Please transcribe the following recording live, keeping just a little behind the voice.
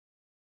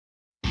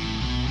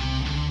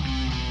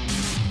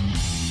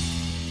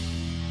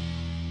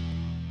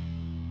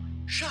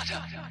Shut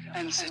up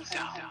and sit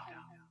down.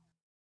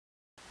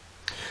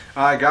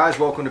 Hi guys,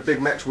 welcome to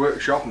Big Mech's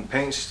Workshop and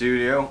Paint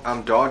Studio.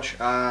 I'm Dodge,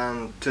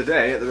 and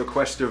today, at the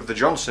request of the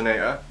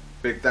Johnsonator,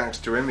 big thanks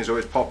to him, he's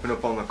always popping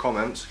up on the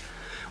comments,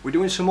 we're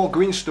doing some more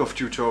green stuff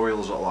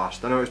tutorials at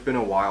last. I know it's been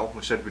a while,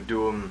 we said we'd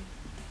do them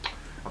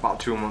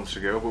about 2 months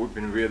ago, but we've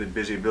been really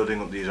busy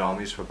building up these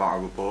armies for battle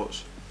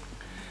reports.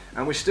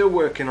 And we're still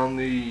working on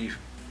the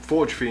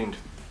forgefiend.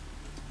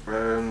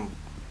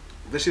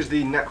 This is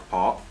the neck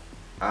part,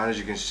 and as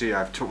you can see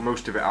I've took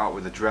most of it out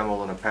with a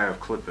Dremel and a pair of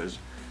clippers,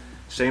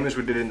 same as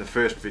we did in the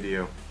first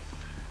video.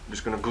 I'm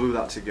just going to glue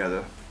that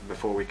together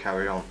before we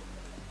carry on.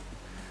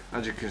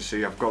 As you can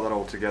see, I've got that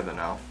all together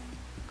now.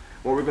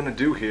 What we're going to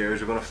do here is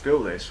we're going to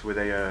fill this with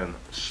a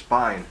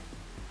spine,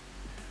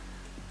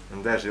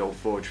 and there's the old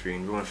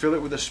forgefiend. We're going to fill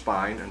it with a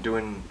spine and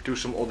do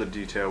some other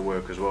detail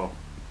work as well.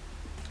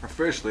 And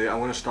firstly, I'm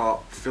going to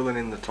start filling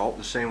in the top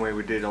the same way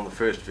we did on the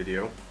first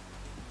video.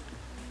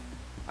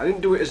 I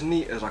didn't do it as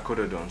neat as I could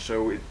have done,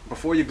 so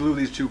before you glue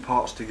these two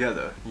parts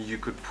together, you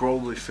could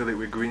probably fill it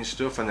with green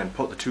stuff and then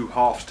put the two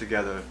halves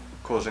together,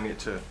 causing it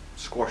to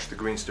squash the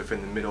green stuff in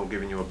the middle,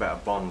 giving you a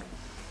better bond.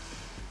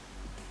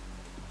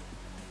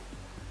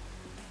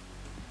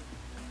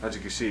 As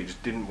you can see, it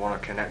just didn't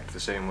want to connect the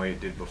same way it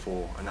did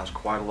before, and that's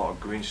quite a lot of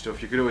green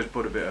stuff. You could always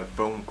put a bit of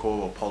foam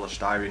core or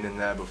polystyrene in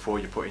there before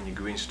you put in your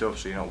green stuff,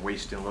 so you're not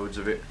wasting loads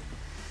of it.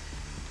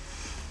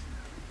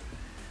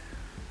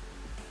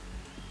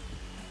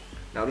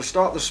 Now to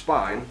start the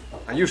spine,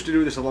 I used to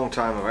do this a long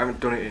time ago, I haven't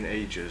done it in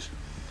ages.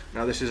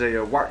 Now this is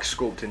a wax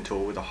sculpting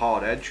tool with a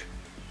hard edge.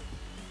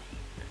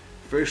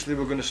 Firstly,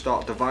 we're going to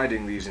start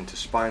dividing these into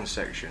spine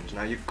sections.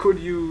 Now you could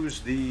use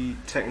the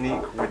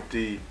technique with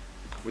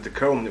the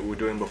comb that we were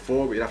doing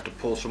before, but you'd have to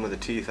pull some of the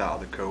teeth out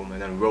of the comb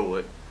and then roll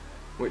it,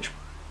 which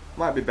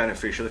might be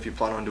beneficial if you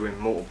plan on doing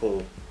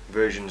multiple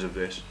versions of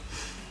this.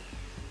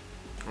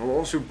 I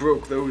also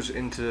broke those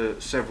into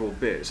several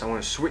bits. I'm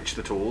going to switch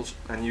the tools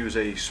and use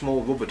a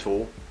small rubber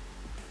tool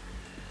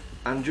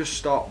and just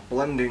start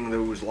blending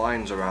those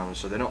lines around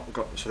so they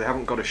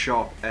haven't got a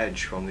sharp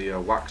edge from the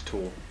wax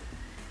tool.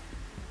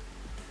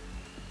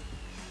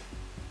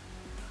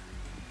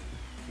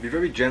 Be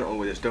very gentle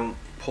with this, don't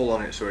pull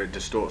on it so it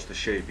distorts the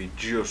shape, you're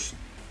just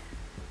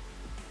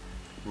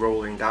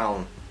rolling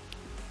down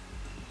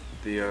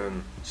the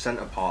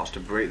centre parts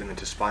to break them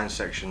into spine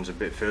sections a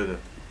bit further.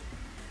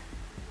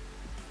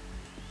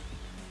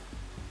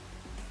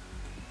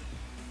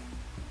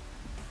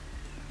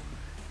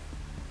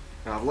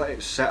 Now I've let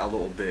it set a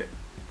little bit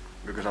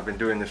because I've been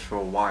doing this for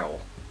a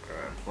while.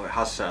 Well, it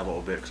has set a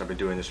little bit because I've been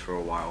doing this for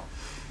a while,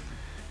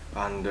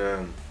 and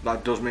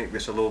that does make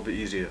this a little bit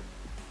easier.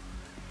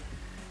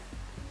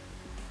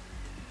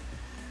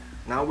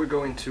 Now we're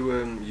going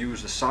to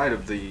use the side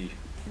of the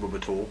rubber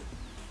tool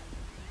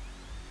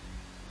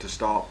to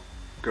start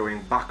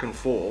going back and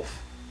forth,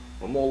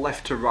 or more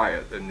left to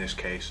right in this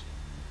case,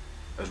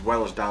 as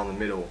well as down the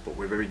middle, but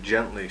we're very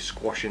gently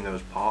squashing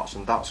those parts,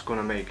 and that's going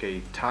to make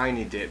a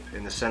tiny dip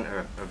in the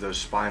center of those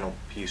spinal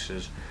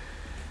pieces,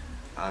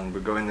 and we're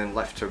going then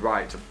left to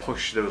right to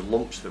push those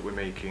lumps that we're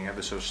making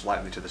ever so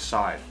slightly to the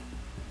side.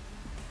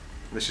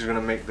 This is going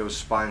to make those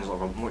spines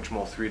look much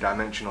more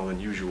three-dimensional than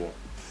usual.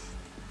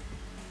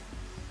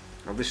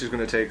 Now this is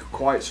going to take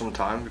quite some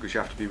time because you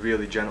have to be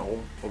really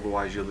gentle,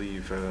 otherwise you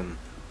leave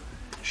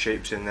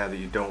shapes in there that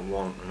you don't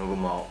want and other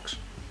marks.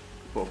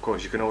 But of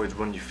course you can always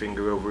run your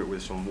finger over it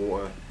with some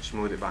water,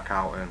 smooth it back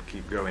out and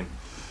keep going.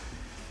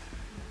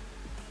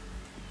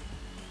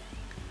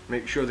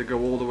 Make sure they go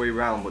all the way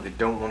around, but they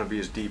don't want to be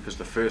as deep as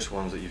the first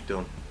ones that you've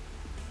done.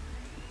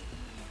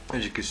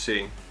 As you can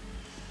see,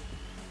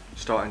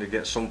 starting to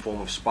get some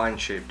form of spine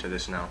shape to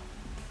this now.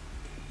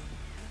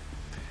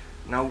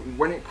 Now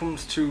when it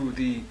comes to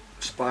the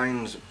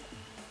spines,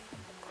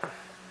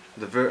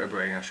 the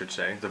vertebrae I should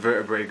say, the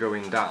vertebrae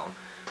going down,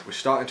 we're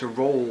starting to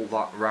roll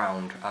that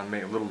round and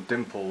make little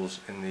dimples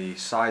in the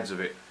sides of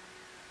it.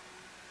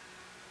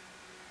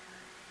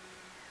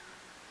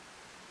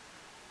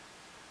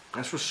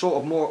 This was sort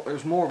of more, it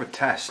was more of a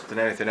test than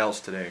anything else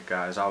today,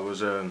 guys. I was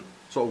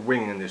sort of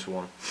winging this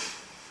one.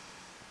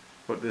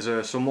 But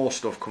there's some more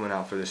stuff coming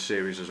out for this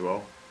series as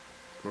well.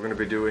 We're going to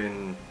be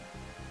doing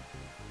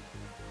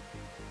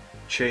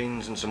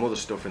chains and some other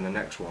stuff in the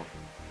next one.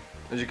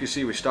 As you can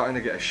see, we're starting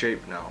to get a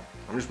shape now.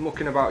 I'm just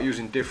mucking about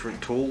using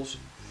different tools.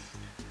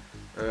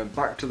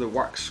 Back to the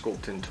wax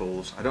sculpting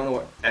tools. I don't know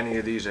what any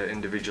of these are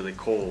individually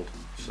called,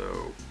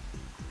 so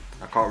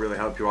I can't really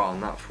help you out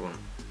on that front.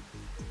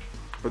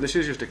 But this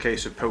is just a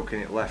case of poking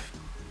it left,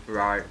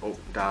 right,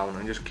 up, down,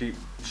 and just keep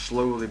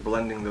slowly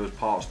blending those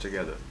parts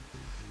together.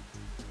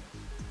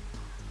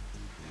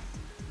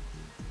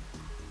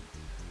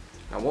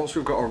 Now once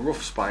we've got a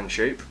rough spine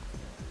shape,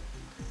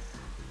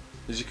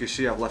 as you can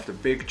see I've left a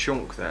big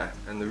chunk there,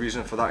 and the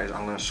reason for that is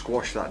I'm going to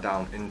squash that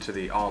down into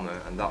the armour,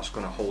 and that's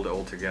going to hold it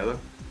all together.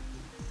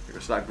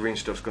 Because that green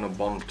stuff's going to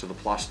bond to the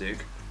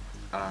plastic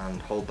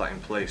and hold that in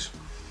place.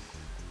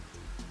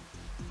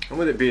 And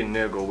with it being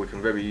Nurgle, we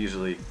can very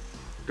easily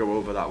go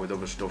over that with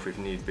other stuff if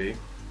need be.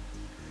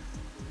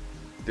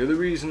 The other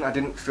reason I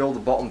didn't fill the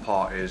bottom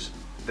part is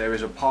there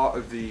is a part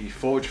of the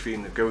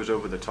forgefiend that goes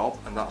over the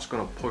top, and that's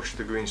going to push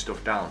the green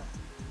stuff down.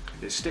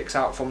 It sticks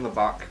out from the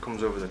back,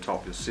 comes over the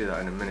top. You'll see that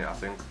in a minute, I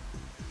think.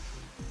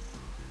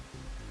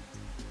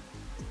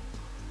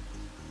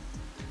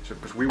 So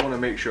because we want to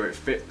make sure it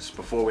fits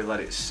before we let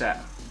it set,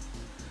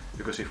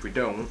 because if we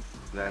don't,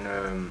 then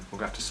we're going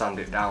to have to sand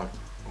it down,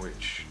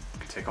 which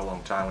can take a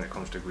long time when it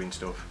comes to green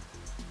stuff.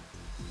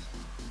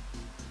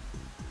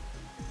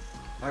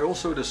 I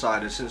also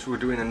decided, since we're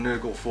doing a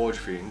Nurgle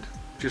forgefiend,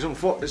 which is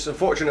it's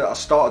unfortunate I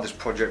started this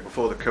project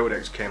before the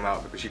codex came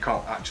out, because you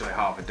can't actually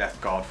have a Death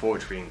Guard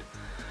forgefiend.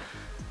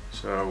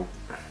 So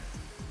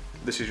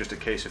this is just a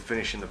case of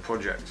finishing the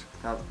project.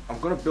 Now I'm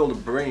going to build a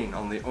brain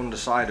on the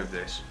underside of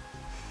this,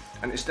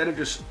 and instead of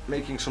just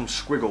making some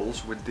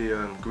squiggles with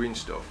the green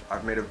stuff,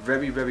 I've made a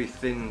very, very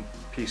thin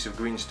piece of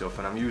green stuff,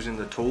 and I'm using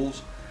the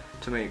tools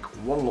to make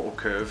one little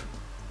curve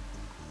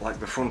like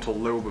the frontal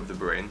lobe of the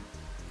brain,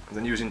 and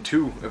then using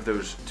two of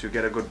those to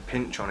get a good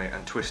pinch on it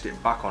and twist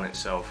it back on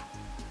itself.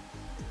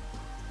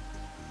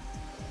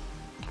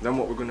 Then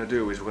what we're going to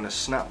do is we're going to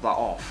snap that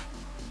off,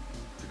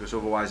 because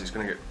otherwise it's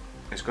going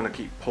to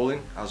keep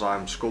pulling as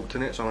I'm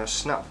sculpting it. So I'm going to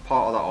snap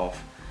part of that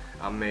off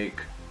and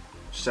make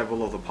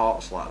several other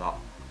parts like that.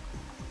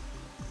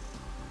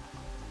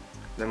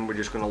 Then we're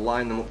just going to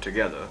line them up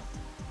together,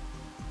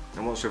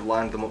 and once we've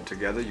lined them up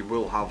together, you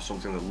will have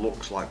something that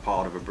looks like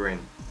part of a brain.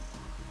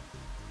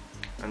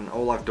 And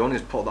all I've done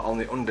is put that on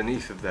the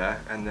underneath of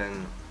there and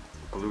then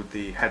glued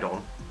the head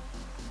on.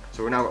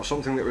 So we've now got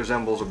something that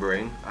resembles a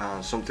brain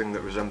and something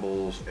that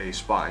resembles a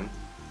spine.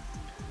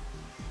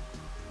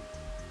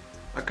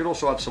 I could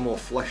also add some more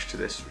flesh to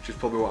this, which is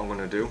probably what I'm going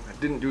to do.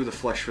 I didn't do the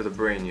flesh for the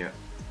brain yet.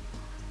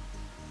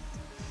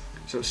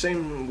 So the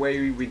same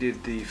way we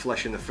did the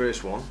flesh in the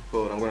first one,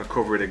 but I'm going to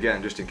cover it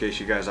again just in case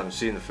you guys haven't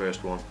seen the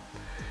first one,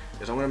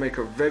 is I'm going to make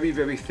a very,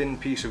 very thin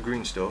piece of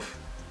green stuff,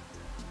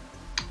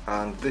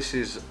 and this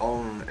is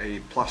on a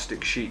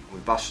plastic sheet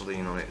with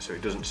Vaseline on it so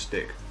it doesn't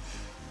stick.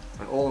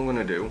 And all I'm going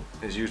to do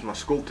is use my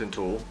sculpting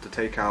tool to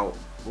take out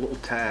little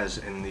tears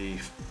in the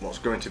what's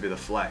going to be the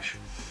flesh.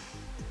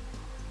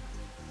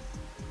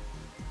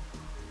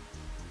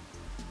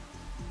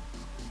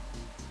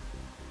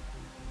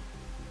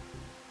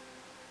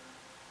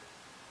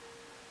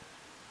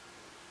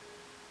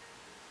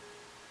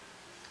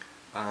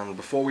 And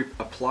before we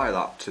apply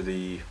that to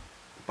the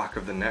back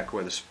of the neck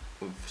where the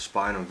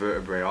spine and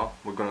vertebrae are,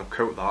 we're going to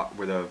coat that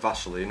with a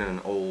Vaseline and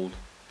an old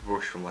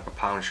brush from like a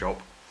pound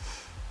shop,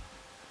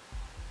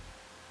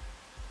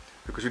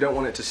 because we don't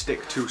want it to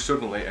stick too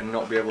suddenly and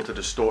not be able to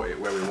distort it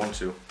where we want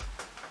to.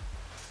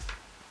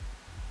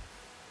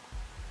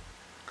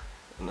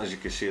 And as you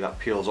can see, that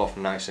peels off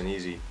nice and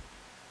easy.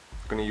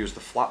 I'm going to use the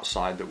flat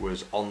side that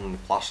was on the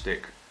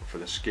plastic for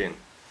the skin.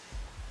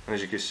 And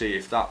as you can see,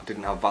 if that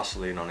didn't have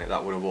Vaseline on it,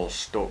 that would have all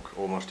stuck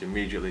almost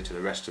immediately to the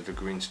rest of the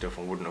green stuff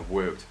and wouldn't have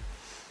worked.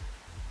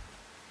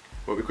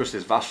 But because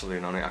there's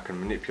Vaseline on it, I can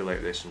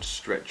manipulate this and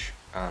stretch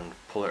and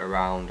pull it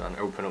around and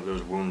open up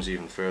those wounds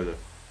even further.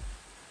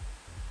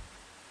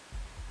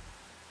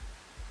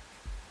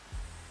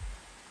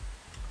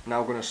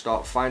 Now I'm going to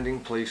start finding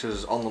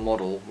places on the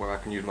model where I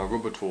can use my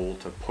rubber tool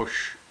to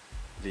push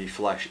the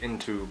flesh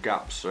into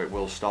gaps so it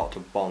will start to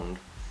bond,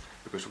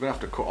 because we're going to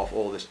have to cut off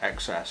all this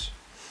excess.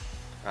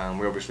 And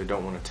we obviously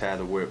don't want to tear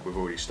the work we've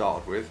already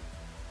started with.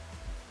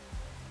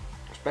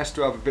 It's best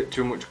to have a bit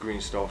too much green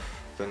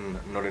stuff than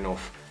not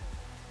enough.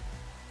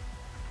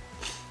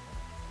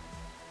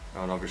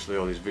 And obviously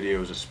all these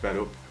videos are sped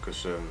up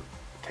because it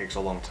takes a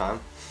long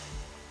time.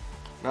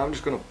 Now I'm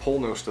just going to pull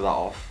most of that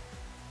off.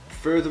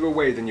 Further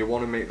away than you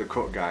want to make the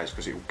cut, guys,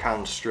 because it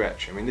can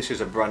stretch. I mean, this is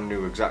a brand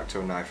new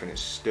X-Acto knife and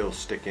it's still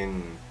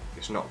sticking,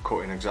 it's not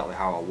cutting exactly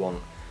how I want.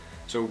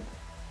 So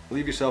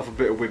leave yourself a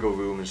bit of wiggle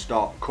room and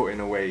start cutting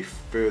away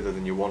further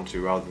than you want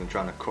to, rather than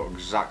trying to cut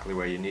exactly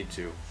where you need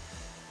to.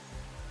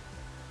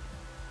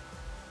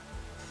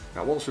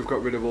 Now once we've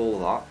got rid of all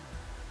of that,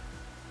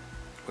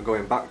 we're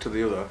going back to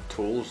the other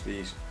tools,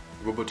 the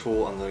rubber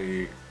tool and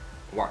the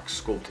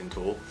wax sculpting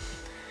tool.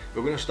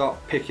 We're going to start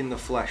picking the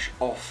flesh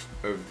off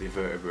of the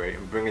vertebrae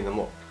and bringing them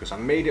up, because I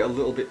made it a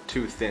little bit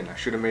too thin. I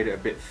should have made it a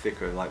bit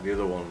thicker like the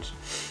other ones.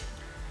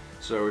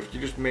 So if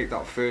you just make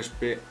that first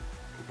bit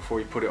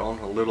before you put it on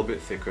a little bit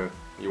thicker,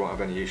 you won't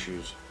have any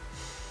issues.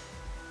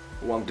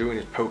 What I'm doing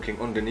is poking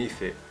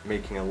underneath it,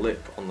 making a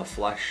lip on the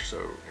flesh so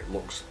it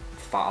looks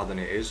fatter than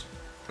it is,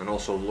 and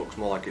also looks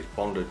more like it's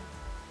bonded.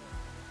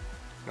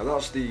 Now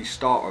that's the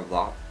start of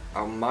that.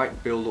 I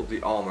might build up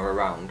the armour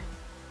around,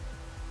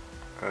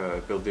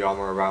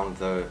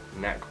 the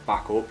neck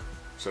back up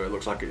so it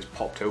looks like it's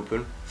popped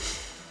open.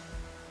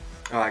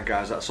 Alright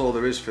guys, that's all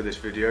there is for this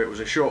video. It was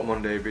a short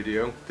Monday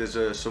video.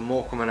 There's some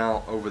more coming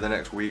out over the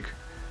next week.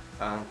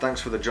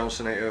 Thanks for the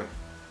Johnsonator,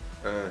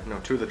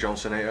 to the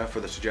Johnsonator for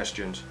the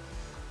suggestions.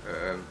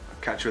 I'll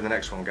catch you in the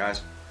next one,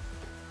 guys.